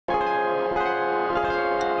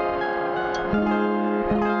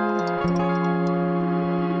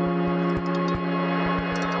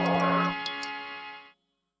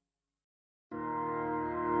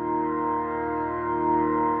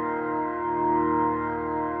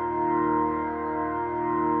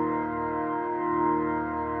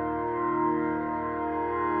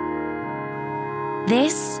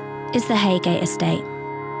This is the Heygate Estate.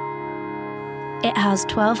 It housed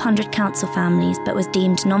 1,200 council families but was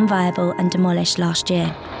deemed non-viable and demolished last year.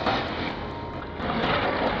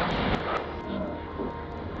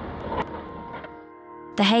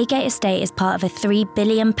 The Heygate Estate is part of a £3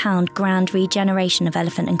 billion grand regeneration of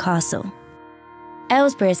Elephant and Castle.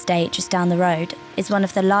 Aylesbury Estate, just down the road, is one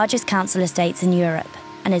of the largest council estates in Europe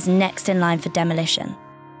and is next in line for demolition.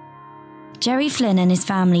 Jerry Flynn and his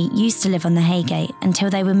family used to live on the Heygate until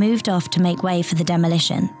they were moved off to make way for the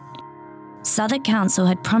demolition. Southwark Council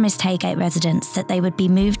had promised Heygate residents that they would be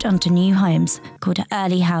moved onto new homes called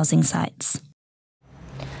early housing sites.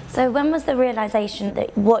 So when was the realisation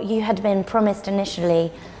that what you had been promised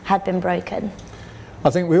initially had been broken? I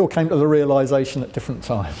think we all came to the realisation at different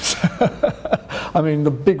times. I mean, the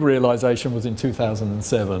big realisation was in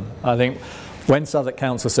 2007. I think when Southwark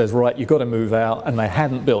Council says, right, you've got to move out, and they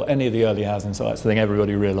hadn't built any of the early housing sites, I think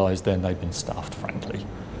everybody realised then they'd been stuffed, frankly.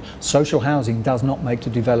 Social housing does not make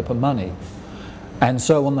the developer money. And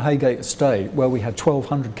so on the Heygate Estate, where we had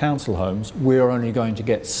 1,200 council homes, we're only going to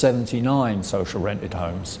get 79 social rented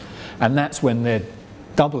homes. And that's when they're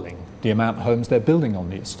doubling the amount of homes they're building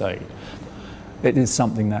on the estate. It is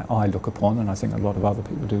something that I look upon, and I think a lot of other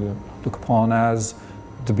people do look upon, as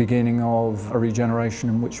the beginning of a regeneration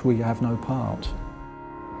in which we have no part.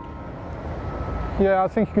 Yeah, I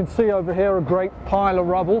think you can see over here a great pile of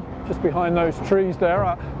rubble just behind those trees there.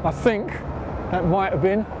 I think that might have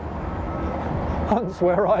been once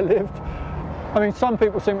where I lived. I mean, some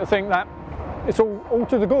people seem to think that it's all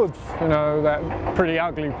to the goods, you know, that pretty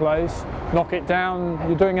ugly place, knock it down,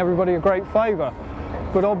 you're doing everybody a great favour.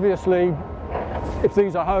 But obviously, if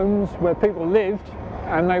these are homes where people lived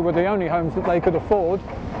and they were the only homes that they could afford,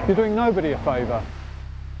 you're doing nobody a favour.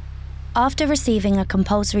 After receiving a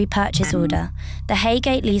compulsory purchase order, the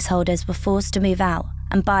Heygate leaseholders were forced to move out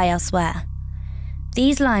and buy elsewhere.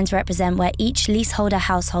 These lines represent where each leaseholder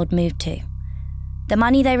household moved to. The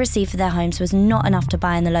money they received for their homes was not enough to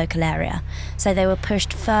buy in the local area, so they were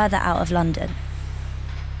pushed further out of London.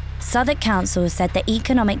 Southwark Council said the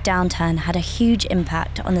economic downturn had a huge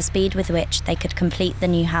impact on the speed with which they could complete the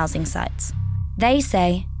new housing sites. They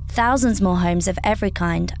say thousands more homes of every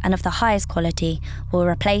kind and of the highest quality will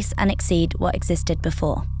replace and exceed what existed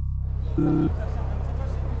before. I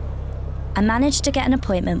managed to get an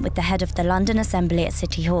appointment with the head of the London Assembly at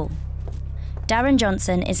City Hall. Darren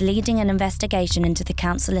Johnson is leading an investigation into the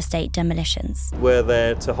council estate demolitions. We're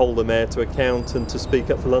there to hold the mayor to account and to speak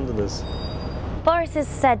up for Londoners. Boris has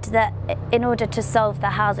said that in order to solve the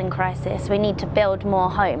housing crisis, we need to build more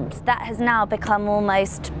homes. That has now become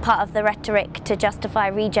almost part of the rhetoric to justify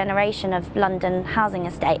regeneration of London housing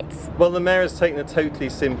estates. Well, the mayor has taken a totally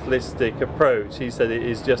simplistic approach. He said it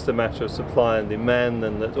is just a matter of supply and demand,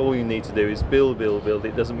 and that all you need to do is build, build, build.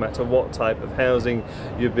 It doesn't matter what type of housing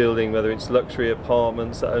you're building, whether it's luxury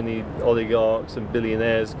apartments that only oligarchs and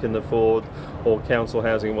billionaires can afford, or council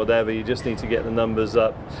housing, whatever. You just need to get the numbers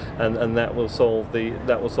up, and that will solve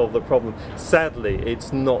the problem. Sadly,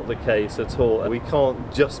 it's not the case at all. We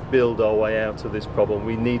can't just build our way out of this problem.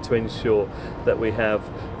 We need to ensure that we have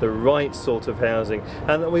the right sort of housing,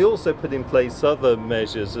 and that we also put in place other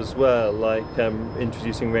measures as well, like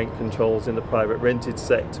introducing rent controls in the private rented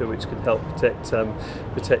sector, which could help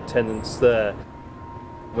protect tenants there.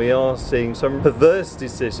 We are seeing some perverse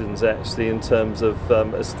decisions actually in terms of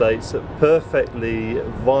estates, that perfectly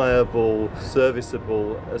viable,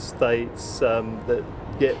 serviceable estates that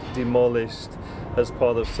get demolished as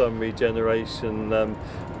part of some regeneration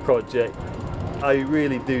project. I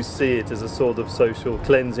really do see it as a sort of social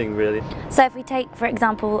cleansing, really. So if we take, for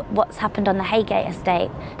example, what's happened on the Heygate Estate,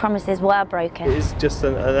 promises were broken. It is just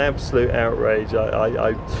an absolute outrage.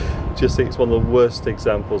 I just think it's one of the worst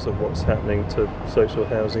examples of what's happening to social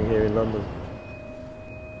housing here in London.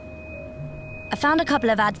 I found a couple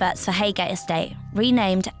of adverts for Heygate Estate,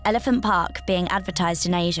 renamed Elephant Park, being advertised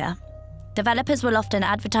in Asia. Developers will often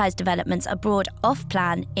advertise developments abroad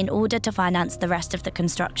off-plan in order to finance the rest of the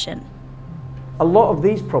construction. A lot of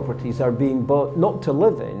these properties are being bought not to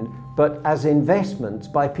live in, but as investments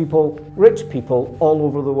by people, rich people all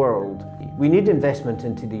over the world. We need investment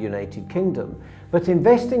into the United Kingdom, but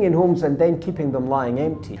investing in homes and then keeping them lying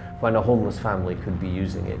empty when a homeless family could be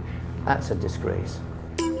using it, that's a disgrace.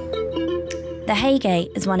 The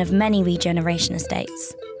Heygate is one of many regeneration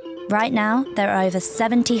estates. Right now, there are over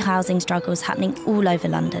 70 housing struggles happening all over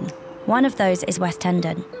London. One of those is West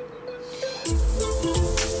Hendon.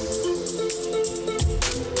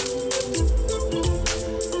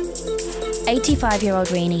 "85-year-old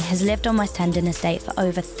Rini has lived on West Hendon Estate for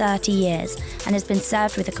over 30 years and has been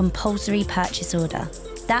served with a compulsory purchase order.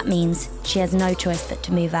 That means she has no choice but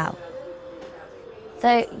to move out.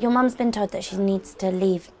 So your mum's been told that she needs to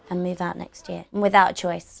leave and move out next year, without a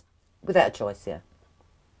choice? Without a choice, yeah.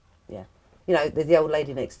 Yeah. You know, the old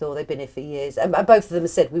lady next door, they've been here for years, and both of them have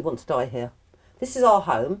said, we want to die here. This is our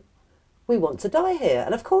home. We want to die here,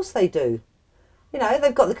 and of course they do. You know,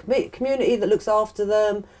 they've got the community that looks after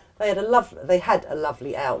them. They had a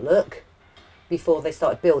lovely outlook before they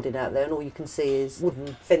started building out there, and all you can see is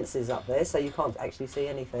wooden fences up there, so you can't actually see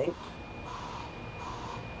anything.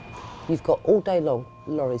 You've got all day long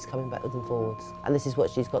lorries coming backwards and forwards, and this is what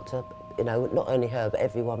she's got to, you know, not only her but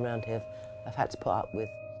everyone around here have had to put up with.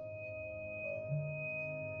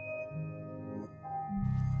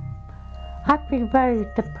 I've been very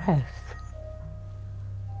depressed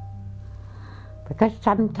because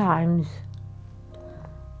sometimes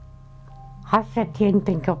I sit here and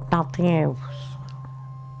think of nothing else.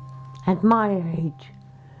 At my age,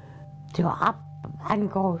 to up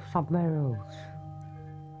and go somewhere else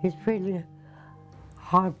is really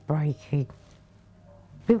heartbreaking.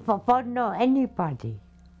 If I don't know anybody,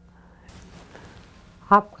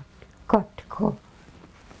 I've got to go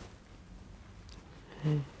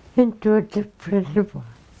into a different life.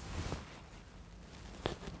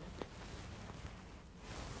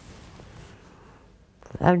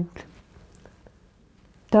 And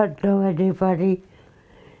don't know anybody,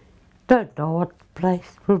 don't know what the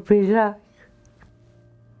place would be like.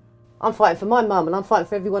 I'm fighting for my mum and I'm fighting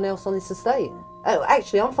for everyone else on this estate. Oh,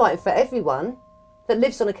 actually, I'm fighting for everyone that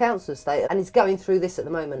lives on a council estate and is going through this at the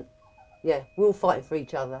moment. Yeah, we're all fighting for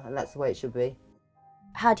each other, and that's the way it should be.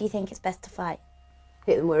 How do you think it's best to fight?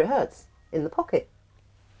 Hit them where it hurts, in the pocket.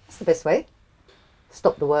 That's the best way.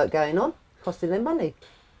 Stop the work going on, costing them money.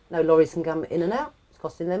 No lorries can come in and out, it's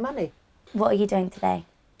costing them money. What are you doing today?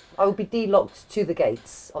 I will be de-locked to the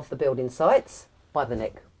gates of the building sites by the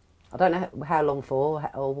neck. I don't know how long for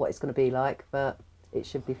or what it's going to be like, but it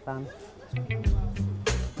should be fun.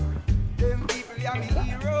 Them people are the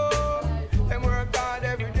hero. Them work hard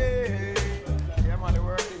every day. Them are the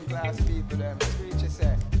working class people. Them screech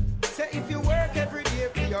say if you work every day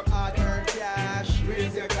for your hard-earned cash,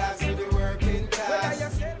 raise your glass to the working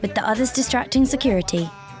class. With the others distracting security,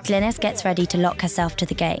 Glynis gets ready to lock herself to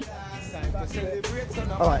the gate.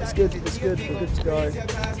 All right, it's good. It's good. We're good to go.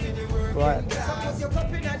 Right.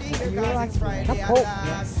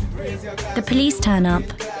 The police turn up,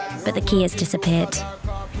 but the key has disappeared.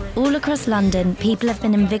 All across London, people have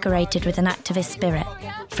been invigorated with an activist spirit,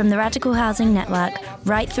 from the Radical Housing Network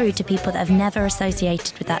right through to people that have never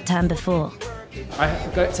associated with that term before. I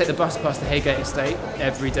take the bus past the Heygate Estate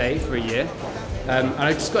every day for a year, and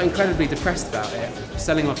I just got incredibly depressed about it.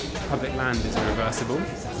 Selling off public land is irreversible.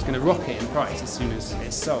 It's going to rocket in price as soon as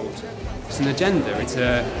it's sold. It's an agenda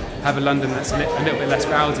to have a London that's a little bit less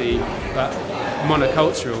rowdy, but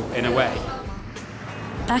monocultural in a way.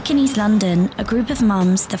 Back in East London, a group of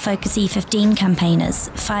mums, the Focus E15 campaigners,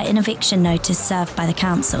 fight an eviction notice served by the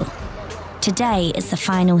council. Today is the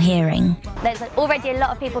final hearing. There's already a lot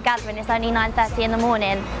of people gathering. It's only 9:30 in the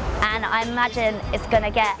morning, and I imagine it's going to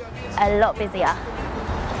get a lot busier.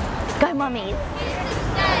 Go mummies.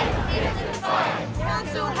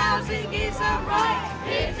 Council housing is a right.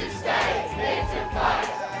 Here to stay, here to fight.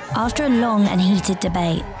 After a long and heated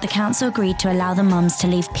debate, the council agreed to allow the mums to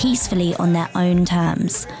leave peacefully on their own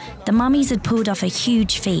terms. The mummies had pulled off a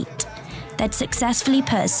huge feat. They'd successfully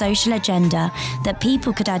put a social agenda that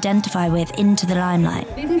people could identify with into the limelight.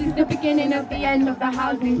 This is the beginning of the end of the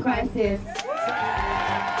housing crisis.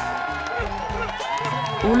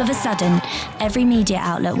 All of a sudden, every media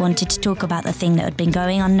outlet wanted to talk about the thing that had been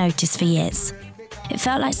going unnoticed for years. It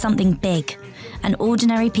felt like something big, and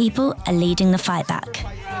ordinary people are leading the fight back.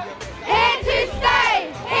 Here to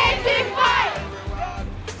stay! Here to fight!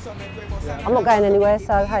 I'm not going anywhere,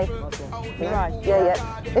 so hey. Right. Yeah.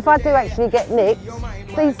 If I do actually get nicked,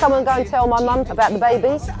 please someone go and tell my mum about the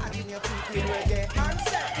baby.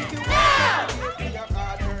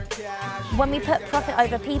 When we put profit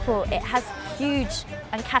over people, it has huge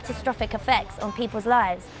and catastrophic effects on people's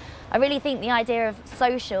lives. I really think the idea of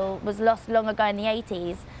social was lost long ago in the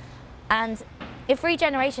 80s. And if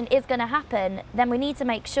regeneration is going to happen, then we need to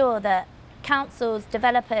make sure that councils,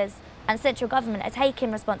 developers and central government are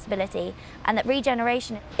taking responsibility, and that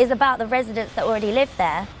regeneration is about the residents that already live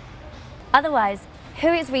there. Otherwise, who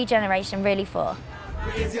is regeneration really for?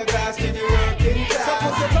 Raise your glass to the working class. So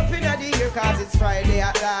put your cup in the air 'cause it's Friday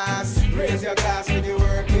at last. Raise your glass to the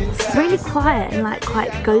working class. It's really quiet and like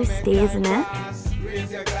quite ghosty, isn't it?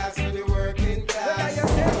 Raise your glass to the working class.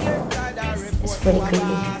 It's really creepy.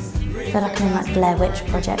 I feel like I'm in like Blair Witch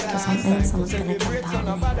Project or something. Someone's going to jump out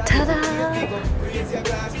on me. Ta-da! Raise your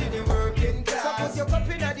glass to the working class. So put your cup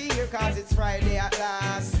in the air 'cause it's Friday at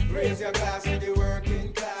last. Raise your glass to the